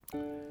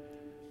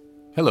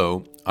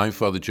Hello, I'm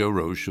Father Joe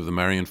Roche of the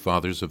Marian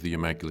Fathers of the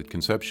Immaculate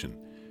Conception.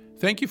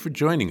 Thank you for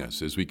joining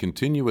us as we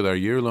continue with our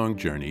year-long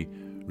journey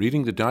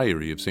reading the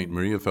diary of St.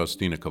 Maria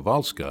Faustina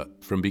Kowalska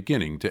from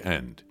beginning to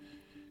end.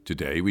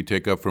 Today we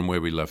take up from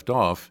where we left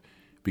off,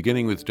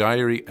 beginning with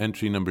diary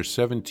entry number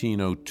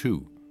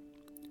 1702.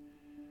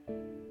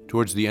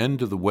 Towards the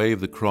end of the way of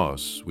the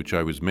cross, which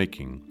I was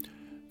making,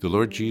 the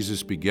Lord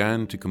Jesus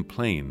began to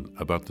complain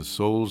about the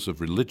souls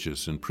of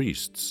religious and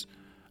priests,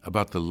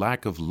 about the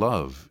lack of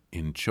love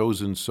in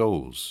chosen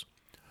souls.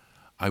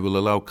 I will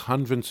allow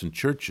convents and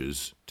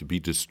churches to be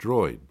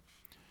destroyed.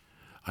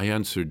 I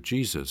answered,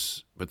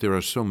 Jesus, but there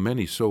are so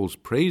many souls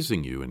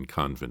praising you in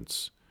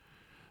convents.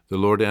 The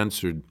Lord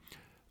answered,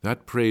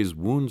 that praise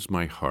wounds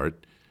my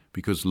heart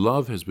because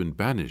love has been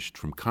banished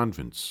from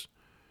convents.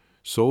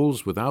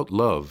 Souls without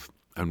love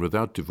and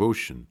without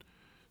devotion,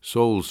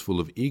 souls full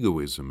of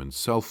egoism and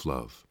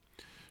self-love,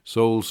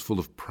 souls full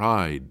of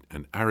pride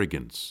and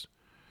arrogance,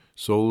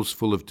 souls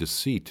full of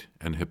deceit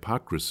and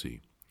hypocrisy,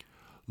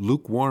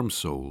 lukewarm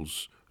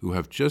souls who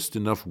have just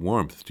enough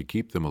warmth to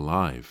keep them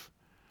alive.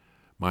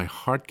 My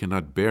heart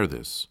cannot bear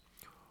this.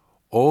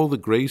 All the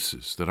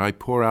graces that I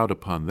pour out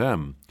upon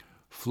them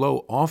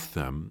flow off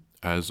them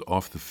as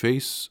off the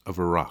face of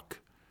a rock.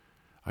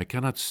 I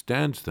cannot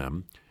stand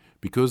them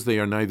because they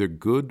are neither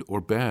good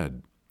or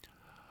bad.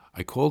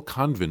 I call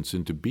convents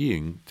into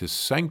being to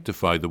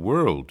sanctify the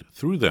world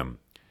through them.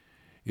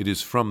 It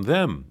is from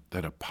them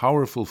that a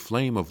powerful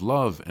flame of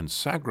love and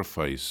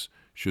sacrifice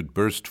should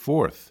burst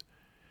forth.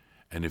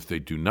 And if they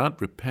do not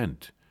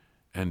repent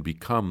and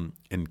become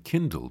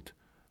enkindled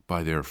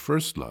by their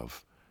first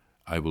love,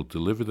 I will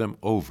deliver them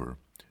over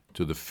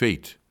to the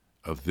fate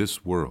of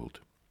this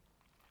world.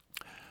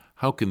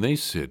 How can they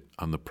sit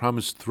on the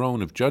promised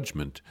throne of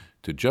judgment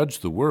to judge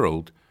the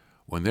world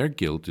when their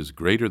guilt is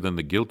greater than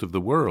the guilt of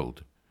the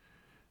world?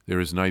 There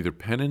is neither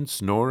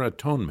penance nor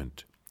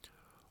atonement.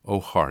 O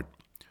heart,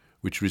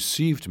 which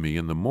received me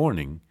in the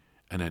morning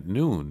and at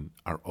noon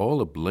are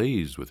all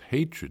ablaze with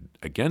hatred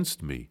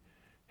against me,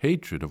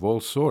 hatred of all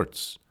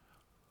sorts.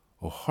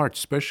 O heart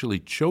specially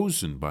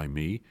chosen by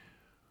me,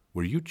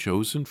 were you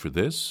chosen for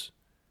this,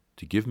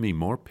 to give me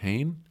more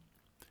pain?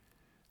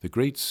 The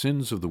great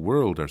sins of the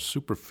world are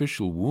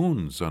superficial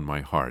wounds on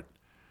my heart,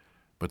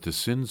 but the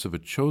sins of a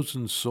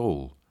chosen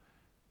soul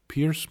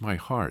pierce my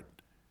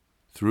heart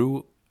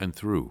through and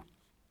through.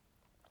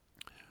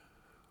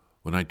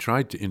 When I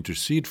tried to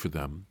intercede for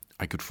them,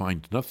 I could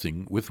find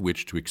nothing with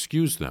which to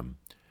excuse them,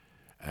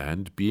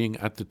 and being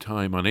at the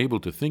time unable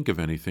to think of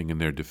anything in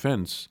their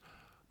defense,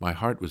 my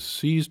heart was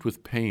seized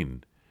with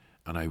pain,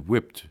 and I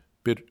wept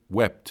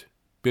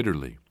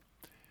bitterly.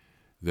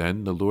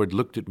 Then the Lord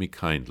looked at me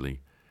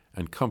kindly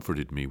and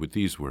comforted me with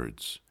these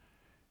words,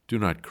 do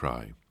not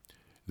cry.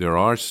 There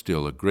are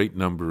still a great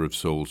number of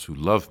souls who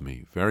love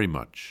me very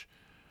much,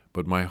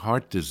 but my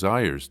heart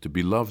desires to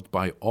be loved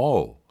by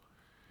all,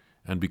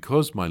 and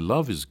because my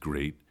love is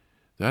great,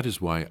 that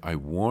is why I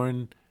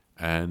warn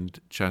and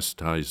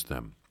chastise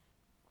them.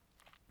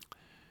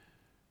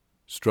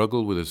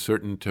 Struggle with a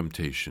certain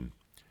temptation.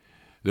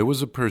 There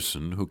was a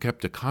person who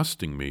kept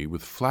accosting me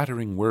with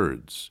flattering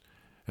words,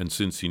 and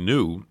since he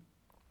knew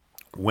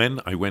when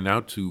I went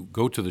out to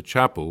go to the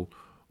chapel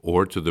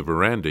or to the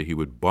veranda, he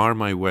would bar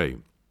my way.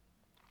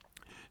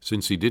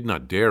 Since he did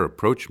not dare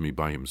approach me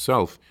by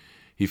himself,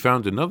 he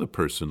found another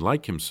person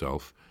like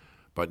himself,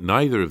 but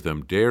neither of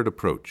them dared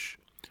approach.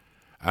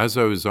 As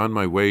I was on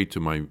my way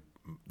to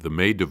the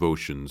May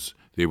devotions,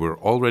 they were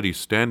already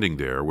standing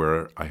there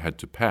where I had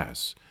to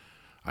pass.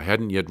 I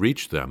hadn't yet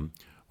reached them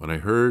when I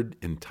heard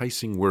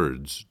enticing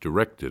words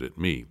directed at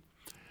me,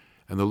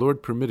 and the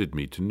Lord permitted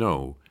me to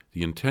know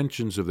the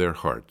intentions of their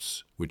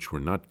hearts, which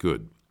were not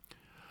good.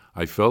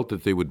 I felt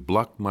that they would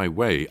block my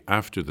way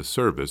after the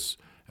service,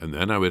 and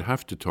then I would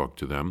have to talk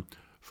to them,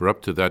 for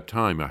up to that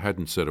time I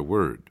hadn't said a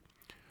word.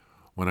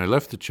 When I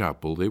left the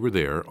chapel, they were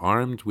there,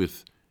 armed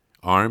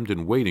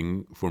and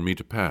waiting for me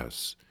to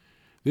pass.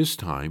 This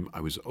time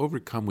I was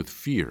overcome with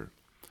fear.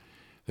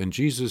 Then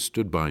Jesus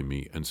stood by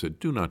me and said,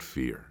 do not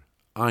fear,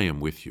 I am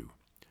with you.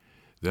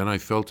 Then I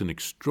felt an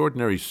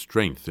extraordinary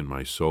strength in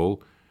my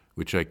soul,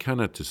 which I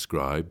cannot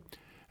describe,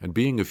 and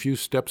being a few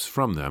steps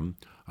from them,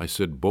 I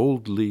said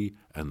boldly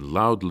and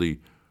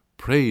loudly,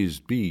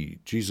 praised be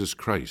Jesus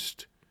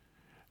Christ.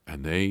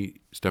 And they,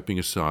 stepping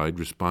aside,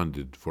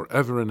 responded,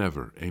 forever and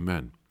ever,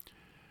 amen,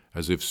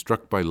 as if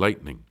struck by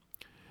lightning.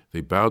 They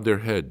bowed their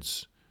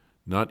heads,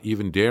 not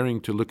even daring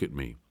to look at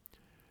me.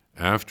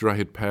 After I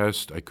had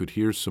passed, I could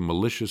hear some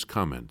malicious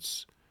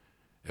comments.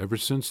 Ever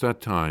since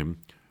that time,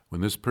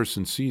 when this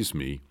person sees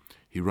me,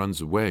 he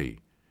runs away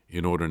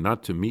in order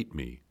not to meet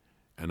me,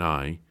 and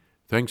I,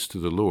 thanks to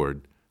the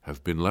Lord,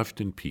 have been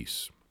left in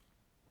peace.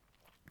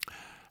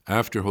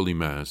 After Holy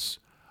Mass,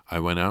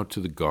 I went out to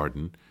the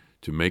garden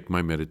to make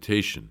my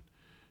meditation,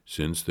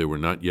 since there were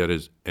not yet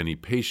any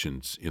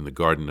patients in the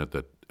garden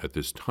at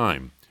this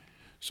time,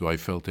 so I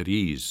felt at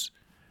ease.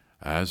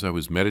 As I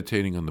was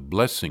meditating on the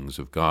blessings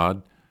of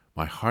God,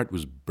 my heart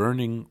was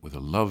burning with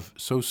a love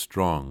so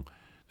strong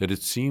that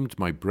it seemed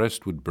my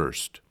breast would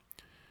burst.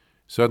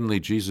 Suddenly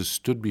Jesus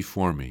stood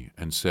before me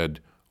and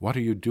said, "What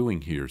are you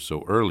doing here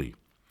so early?"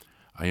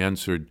 I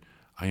answered,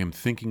 "I am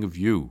thinking of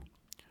you,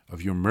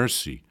 of your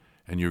mercy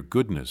and your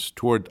goodness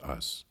toward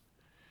us."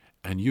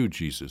 "And you,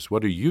 Jesus,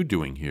 what are you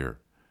doing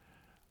here?"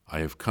 "I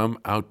have come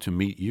out to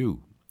meet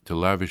you, to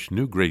lavish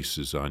new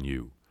graces on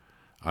you.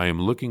 I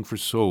am looking for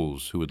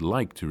souls who would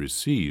like to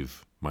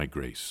receive my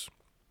grace."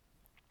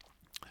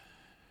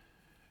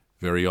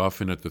 Very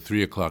often at the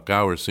 3 o'clock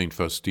hour, St.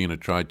 Faustina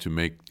tried to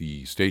make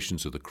the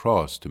Stations of the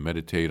Cross to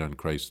meditate on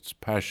Christ's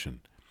Passion.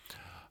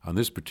 On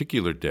this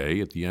particular day,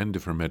 at the end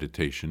of her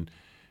meditation,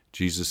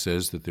 Jesus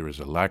says that there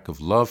is a lack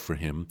of love for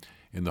him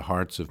in the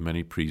hearts of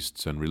many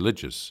priests and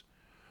religious.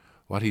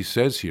 What he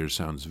says here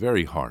sounds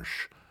very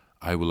harsh.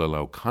 "I will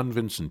allow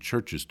convents and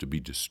churches to be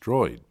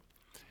destroyed."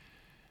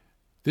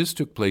 This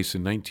took place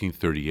in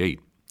 1938.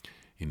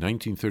 In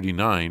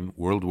 1939,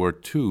 World War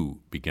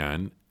II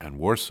began, and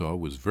Warsaw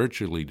was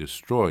virtually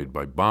destroyed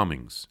by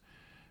bombings.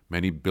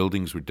 Many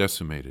buildings were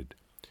decimated.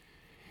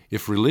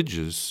 If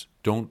religious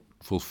don't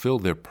fulfill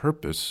their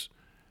purpose,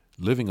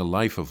 living a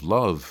life of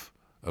love,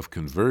 of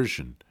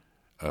conversion,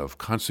 of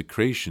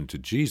consecration to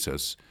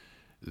Jesus,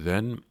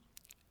 then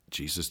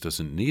Jesus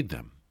doesn't need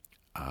them.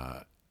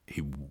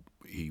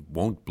 He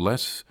won't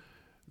bless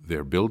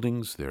their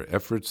buildings, their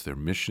efforts, their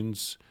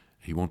missions.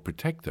 He won't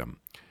protect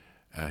them.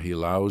 He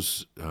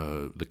allows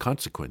the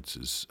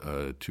consequences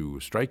to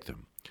strike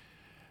them.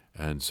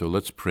 And so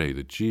let's pray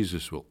that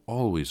Jesus will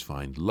always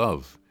find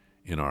love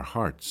in our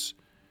hearts.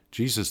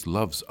 Jesus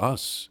loves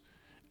us,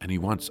 and he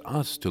wants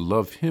us to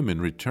love him in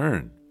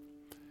return.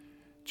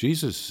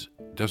 Jesus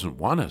doesn't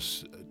want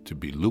us to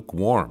be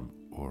lukewarm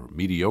or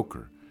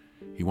mediocre.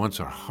 He wants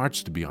our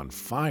hearts to be on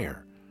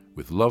fire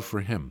with love for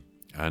him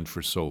and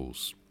for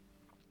souls.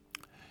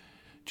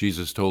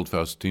 Jesus told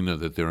Faustina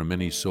that there are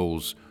many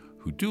souls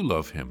who do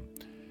love him,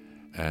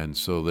 and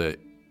so that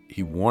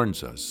he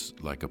warns us,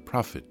 like a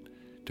prophet,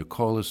 to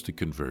call us to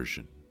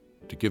conversion,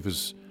 to give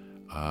us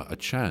a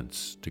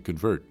chance to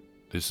convert.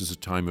 This is a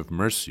time of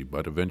mercy,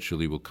 but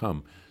eventually will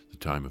come the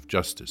time of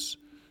justice.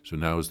 So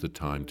now is the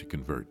time to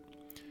convert.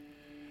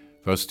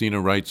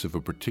 Faustina writes of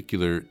a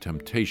particular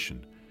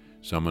temptation.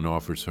 Someone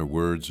offers her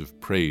words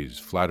of praise,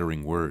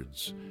 flattering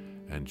words,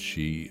 and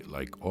she,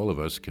 like all of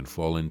us, can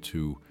fall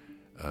into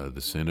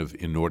the sin of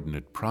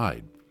inordinate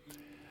pride.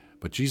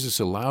 But Jesus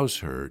allows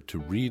her to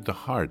read the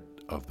heart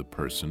of the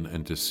person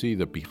and to see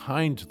that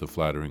behind the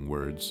flattering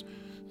words,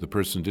 the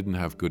person didn't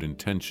have good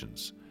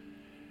intentions.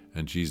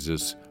 And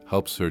Jesus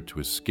helps her to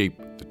escape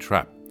the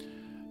trap.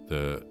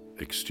 The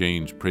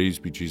exchange, "Praise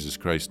be Jesus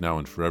Christ, now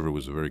and forever,"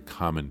 was a very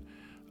common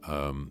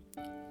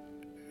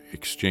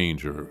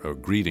exchange or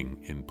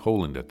greeting in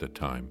Poland at that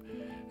time.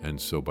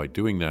 And so by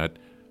doing that,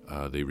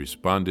 they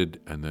responded,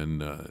 and then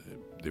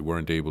they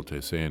weren't able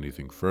to say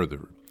anything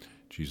further.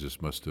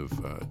 Jesus must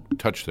have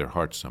touched their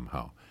hearts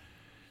somehow.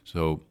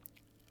 So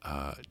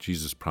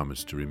Jesus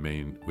promised to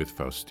remain with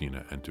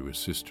Faustina and to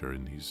assist her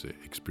in these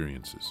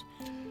experiences.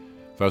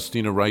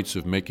 Faustina writes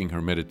of making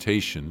her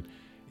meditation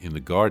in the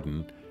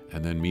garden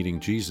and then meeting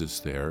Jesus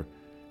there,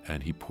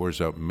 and he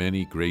pours out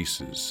many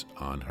graces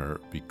on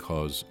her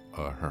because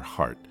her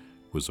heart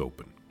was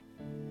open.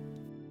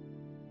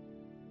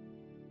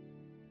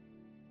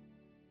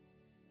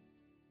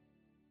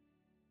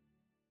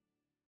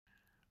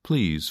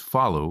 Please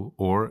follow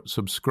or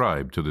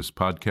subscribe to this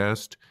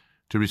podcast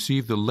to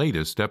receive the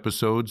latest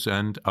episodes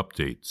and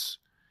updates.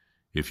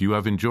 If you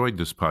have enjoyed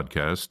this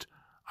podcast,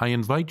 I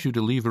invite you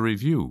to leave a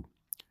review.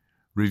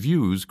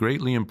 Reviews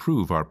greatly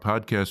improve our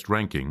podcast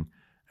ranking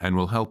and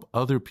will help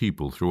other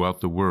people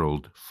throughout the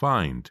world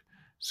find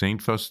St.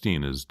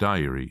 Faustina's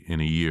Diary in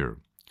a Year.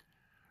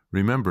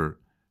 Remember,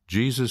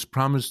 Jesus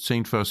promised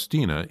St.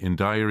 Faustina in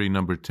Diary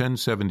number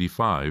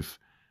 1075,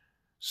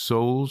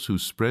 "Souls who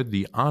spread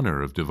the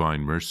honor of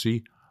divine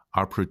mercy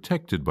are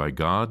protected by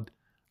God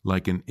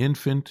like an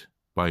infant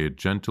by a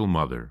gentle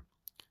mother."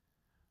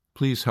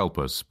 Please help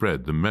us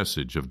spread the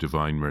message of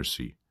divine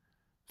mercy.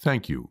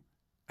 Thank you,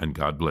 and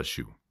God bless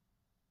you.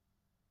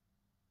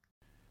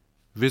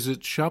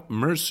 Visit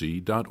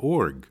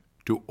shopmercy.org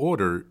to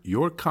order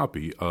your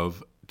copy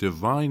of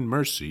Divine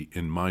Mercy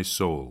in My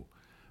Soul,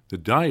 the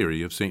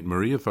Diary of St.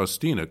 Maria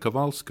Faustina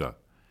Kowalska.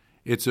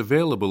 It's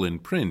available in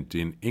print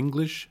in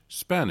English,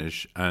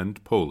 Spanish,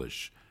 and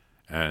Polish,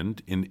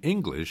 and in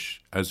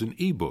English as an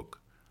e-book,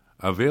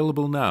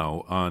 available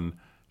now on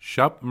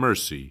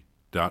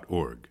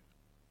shopmercy.org.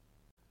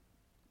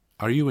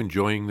 Are you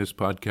enjoying this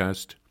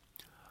podcast?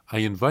 I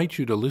invite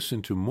you to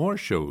listen to more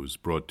shows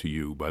brought to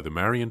you by the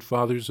Marian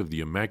Fathers of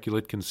the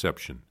Immaculate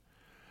Conception.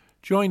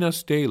 Join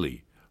us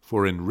daily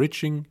for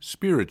enriching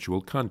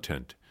spiritual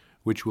content,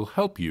 which will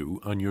help you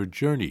on your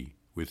journey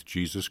with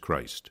Jesus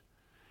Christ.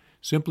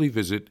 Simply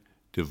visit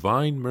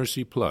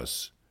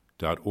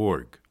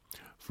DivineMercyPlus.org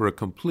for a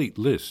complete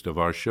list of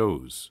our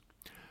shows.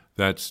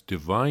 That's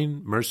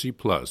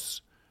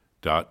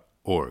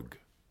DivineMercyPlus.org.